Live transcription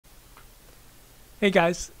Hey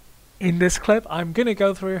guys, in this clip I'm gonna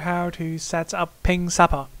go through how to set up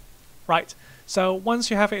Pingzapper. Right, so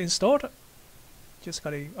once you have it installed, just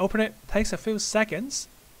gotta open it, takes a few seconds.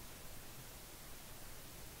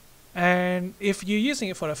 And if you're using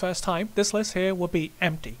it for the first time, this list here will be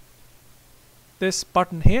empty. This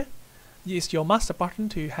button here is your master button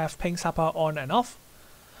to have Pingzapper on and off.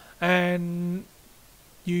 And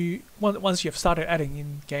once you've started adding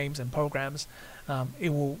in games and programs,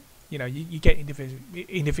 it will you get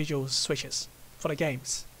individual switches for the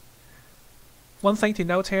games. One thing to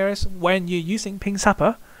note here is when you're using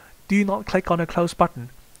Pingzapper, do not click on the close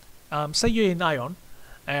button. Say you're in Ion,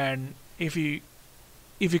 and if you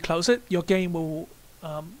close it, your game will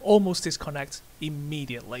almost disconnect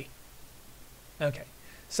immediately. Okay,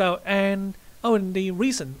 so and the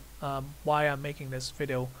reason why I'm making this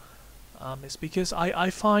video is because I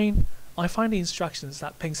find the instructions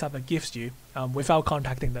that Pingzapper gives you without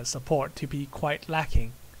contacting the support to be quite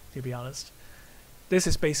lacking, to be honest. This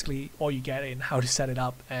is basically all you get in how to set it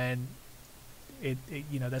up, and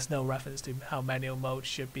there's no reference to how manual mode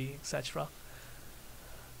should be, etc.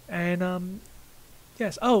 And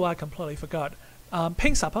yes, I completely forgot.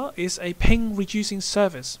 Pingzapper is a ping reducing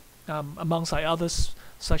service, alongside others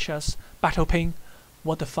such as Battle Ping,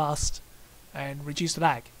 Water Fast, and Reduce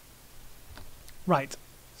Lag. Right,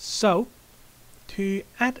 so to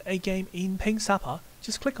add a game in Pingzapper,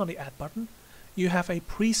 just click on the Add button. You have a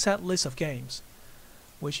preset list of games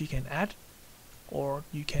which you can add, or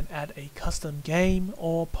you can add a custom game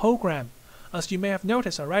or program. As you may have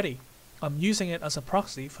noticed already, I'm using it as a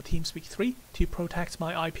proxy for Teamspeak 3 to protect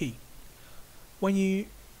my IP. When you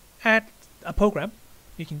add a program,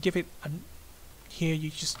 you can give it here you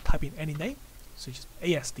just type in any name, so just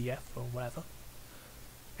ASDF or whatever,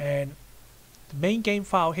 and the main game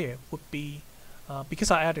file here would be,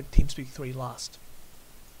 because I added Teamspeak 3 last,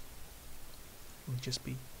 it would just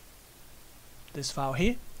be this file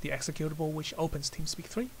here, the executable which opens Teamspeak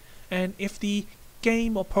 3. And if the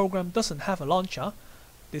game or program doesn't have a launcher,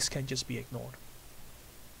 this can just be ignored.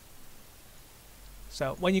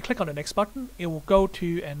 So when you click on the next button, it will go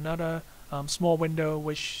to another small window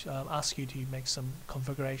which asks you to make some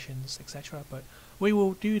configurations, etc. But we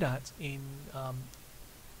will do that in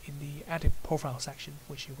the edit profile section,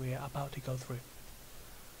 which we are about to go through.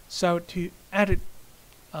 So to edit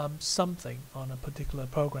something on a particular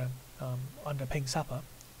program under Pingzapper,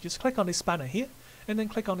 just click on this banner here, and then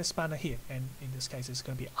click on this banner here, and in this case it's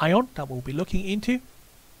going to be Ion that we'll be looking into.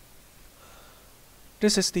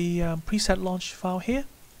 This is the preset launch file here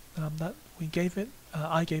that we gave it.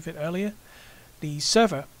 I gave it earlier. The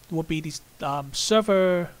server will be the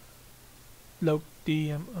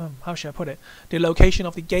how should I put it? The location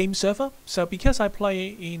of the game server. So because I play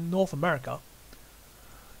in North America,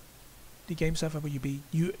 the game server will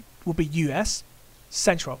be US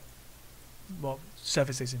Central. Well,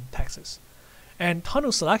 services in Texas. And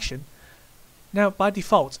tunnel selection. Now by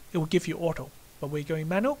default, it will give you auto, but we're going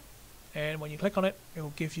manual. And when you click on it, it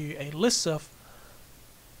will give you a list of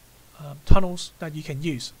tunnels that you can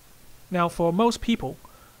use. Now for most people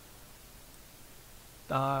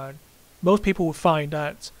will find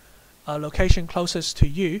that a location closest to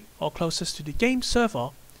you or closest to the game server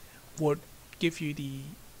would give you the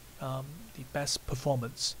best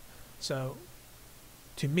performance. So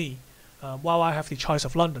to me, while I have the choice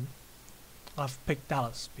of London, I've picked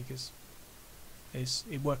Dallas because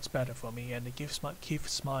it works better for me, and it keeps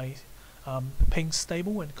my ping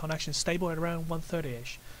stable and connection stable at around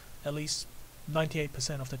 130ish, at least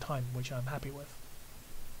 98% of the time, which I'm happy with.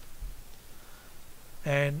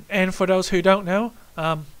 And for those who don't know,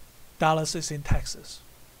 Dallas is in Texas.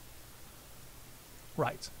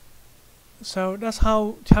 Right. So that's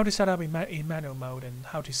how to set up in manual mode, and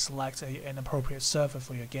how to select an appropriate server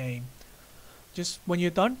for your game. Just when you're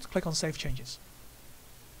done, click on Save Changes.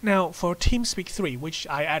 Now for Teamspeak 3, which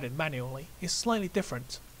I added manually, is slightly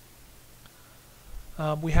different.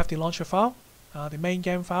 We have the launcher file, the main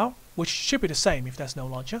game file, which should be the same if there's no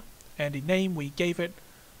launcher, and the name we gave it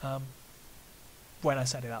when I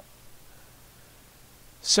set it up.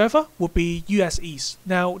 Server would be US East.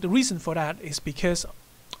 Now the reason for that is because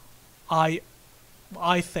I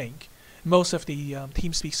think most of the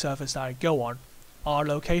Teamspeak servers that I go on are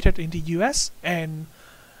located in the US, and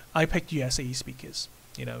I picked US East because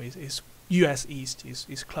it's US East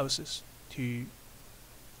is closest to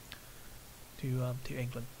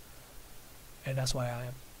England, and that's why I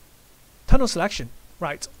am. Tunnel selection,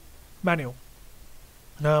 right? Manual.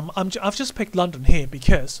 I've just picked London here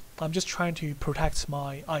because I'm just trying to protect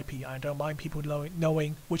my IP. I don't mind people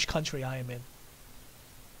knowing which country I am in.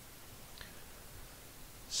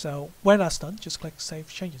 So when that's done, just click Save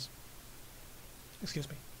Changes. Excuse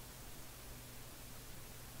me.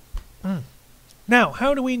 Now,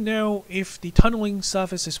 how do we know if the tunneling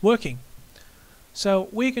service is working? So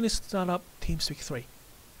we're going to start up Teamspeak 3.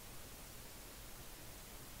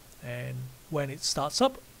 And when it starts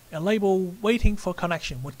up, a label waiting for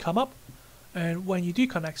connection would come up. And when you do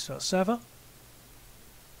connect to a server,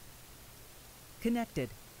 Connected.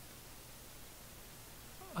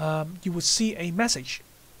 You would see a message.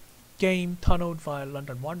 Game tunneled via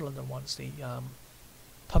London 1. London 1 is the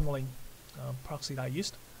tunneling proxy that I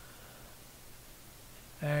used.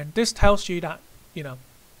 And this tells you that, you know,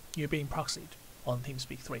 you're being proxied on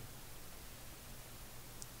Teamspeak 3.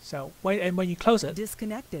 So when you close it,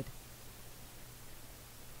 Disconnected.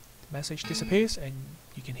 the message disappears and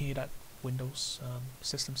you can hear that Windows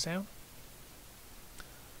system sound.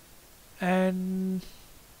 And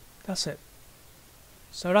that's it.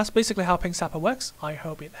 So that's basically how Pingzapper works. I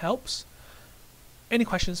hope it helps. Any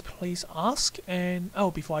questions, please ask. And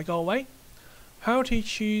oh, before I go away, how to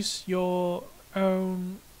choose your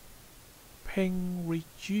own ping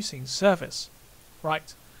reducing service.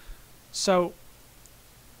 Right. So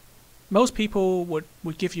most people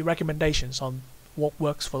would give you recommendations on what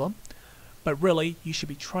works for them, but really you should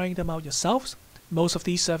be trying them out yourselves. Most of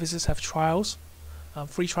these services have trials,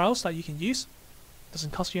 free trials that you can use.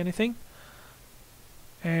 Doesn't cost you anything.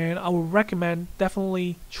 And I would recommend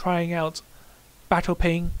definitely trying out Battle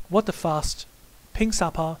Ping, What the Fast,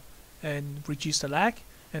 Pingzapper, and Reduce the Lag.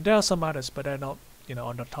 And there are some others, but they're not, you know,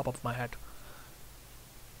 on the top of my head.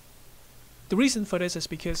 The reason for this is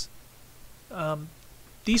because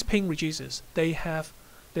these ping reducers, they have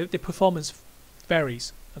the performance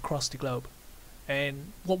varies across the globe,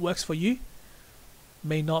 and what works for you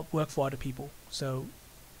may not work for other people. So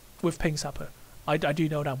with Pingzapper, I do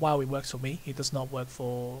know that while it works for me, it does not work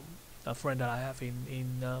for a friend that I have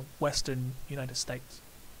in Western United States.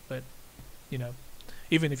 But you know,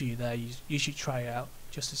 even if you're there, you should try it out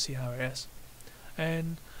just to see how it is.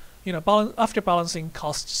 And you know, after balancing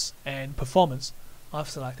costs and performance, I've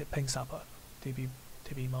selected Pingzapper to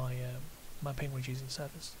be my my ping reducing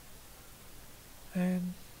service.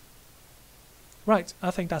 And right,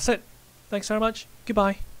 I think that's it. Thanks very much.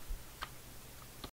 Goodbye.